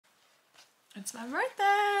It's my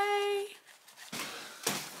birthday!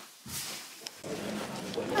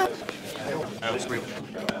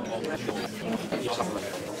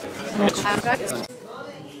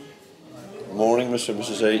 Morning, Mr. and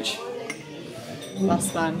Mrs. H.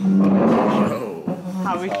 Last one.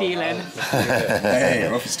 How are we feeling? Hey,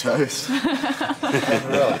 I'm off his toast.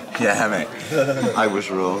 Yeah, mate. I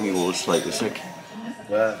was wrong, he was slightly sick.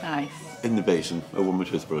 Where? Nice. In the basin, a woman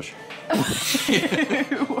toothbrush.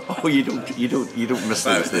 Oh, you don't miss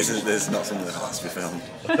those things. This is not something that has to be filmed.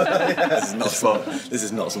 This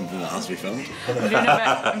is not something that has to be filmed.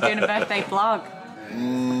 I'm doing a birthday vlog.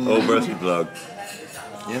 Oh, birthday vlog.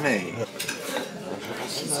 Yeah, mate.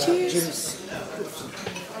 Cheers.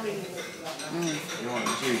 You want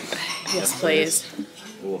juice? Yes, please.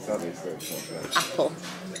 Oh, family fruit. Apple.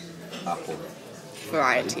 Apple.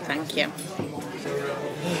 Variety, thank you.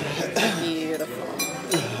 Beautiful.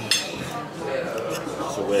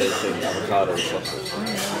 It's a weird thing, avocado chocolate.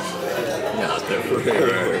 Yeah, they're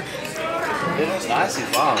weird. It looks nice as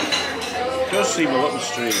well. It does seem a little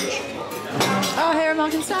strange. Oh, here I'm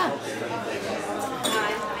on set.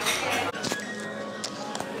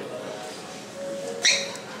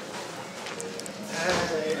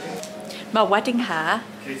 My wedding hair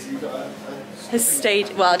has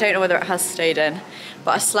stayed, well, I don't know whether it has stayed in,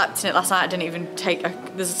 but I slept in it last night. I didn't even take,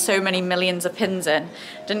 there's so many millions of pins in,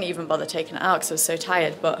 didn't even bother taking it out because I was so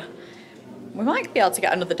tired, but we might be able to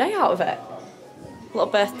get another day out of it. Little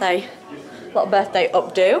birthday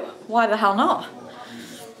updo, why the hell not?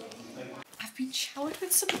 I've been showered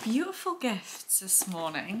with some beautiful gifts this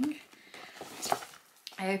morning.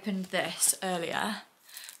 I opened this earlier,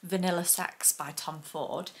 Vanilla Sex by Tom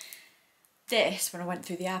Ford. This, when I went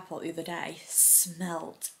through the airport the other day,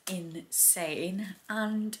 smelled insane,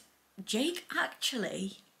 and Jake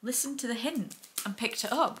actually listened to the hint and picked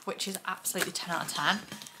it up, which is absolutely 10 out of 10.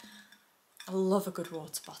 I love a good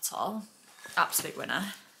water bottle, absolute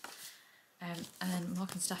winner. And then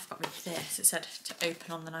Mark and Steph got me this. It said to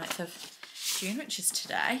open on the 9th of June, which is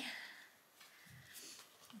today.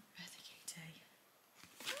 Birthday Katie.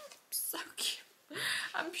 So cute.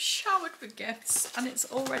 I'm showered with gifts and it's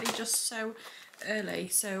already just so early,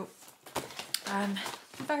 so I'm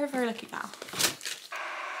a very, very lucky gal.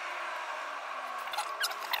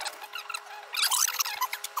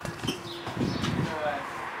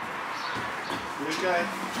 You okay?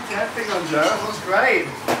 Yeah, big on Joe, looks great.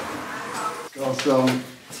 Got some.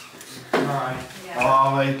 Alright. Yeah. How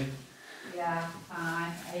are we? Yeah,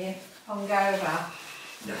 fine. Are you hungover?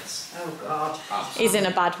 Yes. Oh God. He's in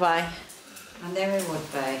a bad way. I knew he would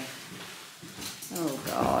be. Oh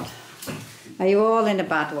God. Are you all in a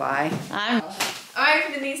bad way? Am I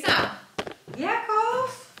opening these now? Yeah, of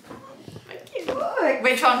course. Thank you. Good.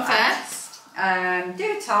 Which one first?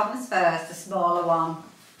 Do Tom's first, the smaller one.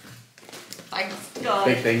 Thanks, God.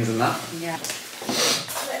 Big things in that? Yeah.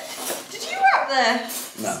 Did you wrap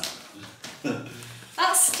this? No.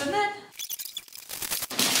 That's stunning.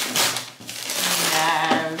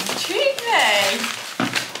 No, treat me.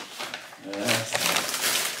 Yes.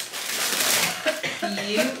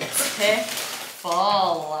 Beautiful.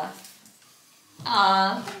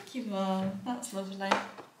 Ah, thank you, Mum. That's lovely.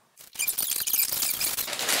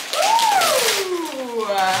 Ooh!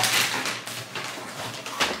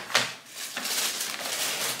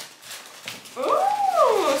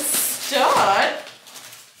 Ooh, stud.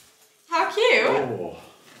 How cute. Oh.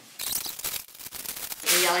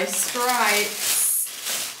 The yellow stripes.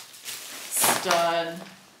 Stud.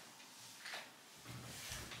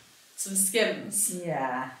 Some Skims.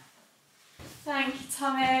 Yeah. Thank you,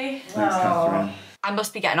 Tommy. Thanks, Catherine. I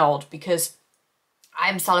must be getting old because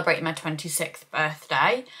I'm celebrating my 26th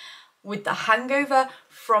birthday with the hangover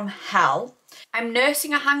from hell. I'm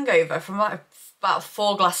nursing a hangover from about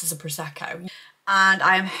 4 glasses of Prosecco, and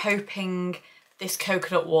I am hoping this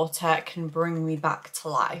coconut water can bring me back to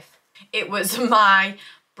life. It was my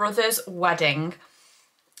brother's wedding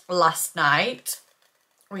last night.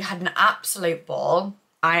 We had an absolute ball.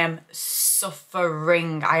 I am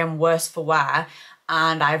suffering. I am worse for wear,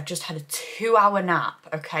 and I've just had a 2-hour nap,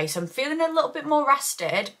 okay? So I'm feeling a little bit more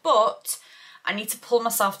rested, but I need to pull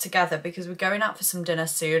myself together because we're going out for some dinner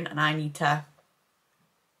soon and I need to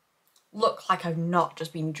look like I've not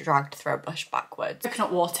just been dragged through a bush backwards.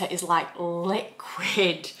 Coconut water is like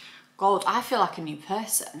liquid gold. I feel like a new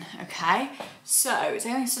person, okay? So it's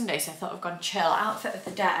only Sunday, so I thought I've gone chill. Outfit of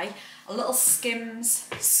the day, a little Skims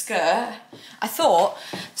skirt. I thought,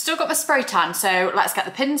 still got my spray tan, so let's get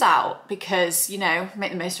the pins out because, you know,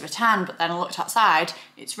 make the most of a tan, but then I looked outside,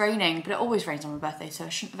 it's raining, but it always rains on my birthday, so I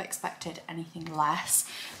shouldn't have expected anything less.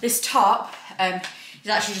 This top is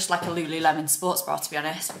actually just like a Lululemon sports bra, to be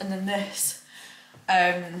honest, and then this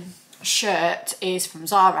shirt is from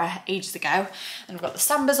Zara ages ago, and I've got the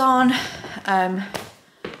Sambas on.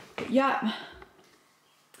 Yeah,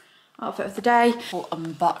 outfit of the day. Full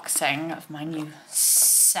unboxing of my new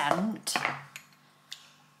scent.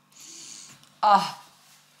 Oh,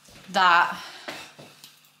 that.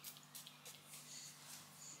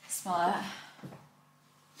 Smell it.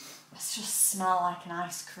 Let's just smell like an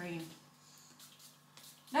ice cream.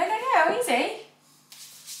 No, easy.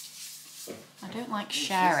 I don't like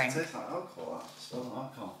sharing. It tastes like alcohol, that. It smells like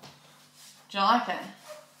alcohol. Do you like it?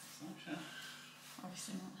 Sure.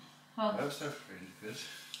 Obviously not. Well, So pretty good.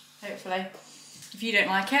 hopefully. If you don't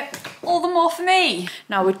like it, all the more for me.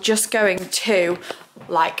 Now we're just going to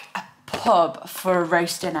like a pub for a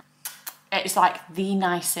roast dinner. It's like the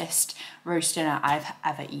nicest roast dinner I've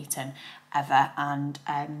ever eaten, ever. And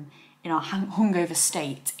in our hungover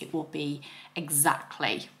state, it will be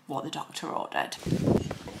exactly what the doctor ordered.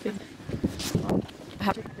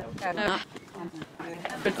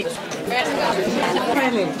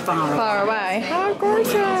 Far away. How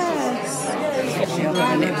gorgeous!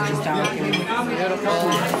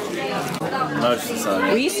 Most of the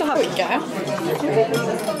time. We used to have it go.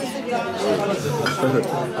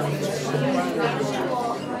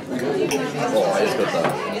 Oh, it's good though.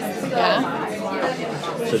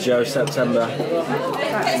 Yeah. So Joe, September.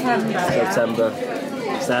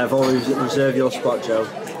 So I've already reserved your spot, Joe.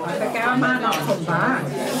 I might not come back.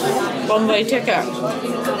 One-way ticket.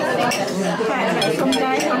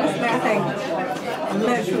 Someday, honestly, I think I'm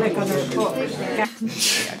literally going to book.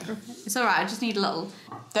 It's alright, I just need a little.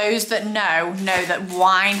 Those that know that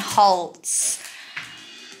Wineholt's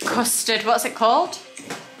custard, what's it called?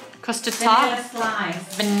 Custard tart? Vanilla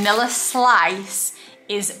slice. Vanilla slice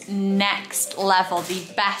is next level, the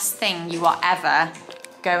best thing you are ever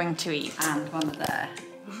going to eat. And one there.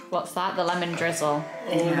 What's that? The lemon drizzle.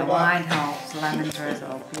 Yeah, Winehouse lemon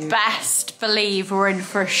drizzle. Best believe we're in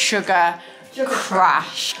for a sugar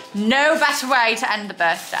crash. No better way to end the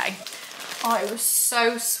birthday. Oh, it was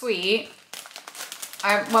so sweet.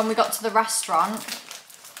 When we got to the restaurant,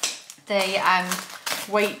 the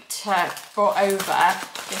waiter brought over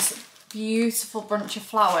this beautiful bunch of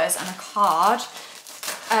flowers and a card.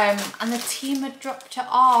 And the team had dropped it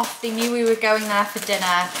off. They knew we were going there for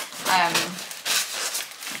dinner.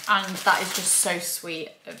 And that is just so sweet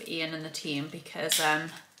of Ian and the team, because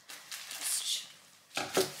it's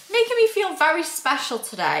making me feel very special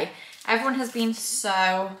today. Everyone has been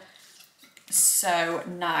so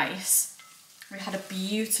nice. We had a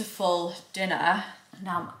beautiful dinner.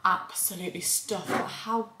 Now I'm absolutely stuffed, but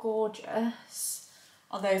how gorgeous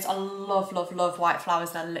are those? I love, love, love white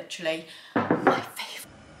flowers. They're literally my favourite.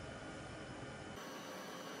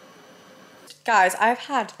 Guys, I've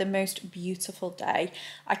had the most beautiful day.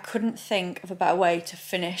 I couldn't think of a better way to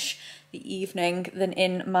finish the evening than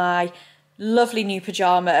in my lovely new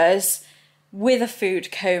pyjamas with a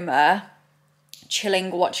food coma,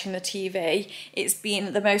 chilling, watching the TV. It's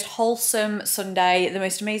been the most wholesome Sunday, the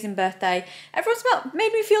most amazing birthday. Everyone's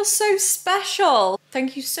made me feel so special.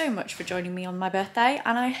 Thank you so much for joining me on my birthday,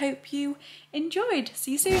 and I hope you enjoyed.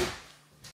 See you soon.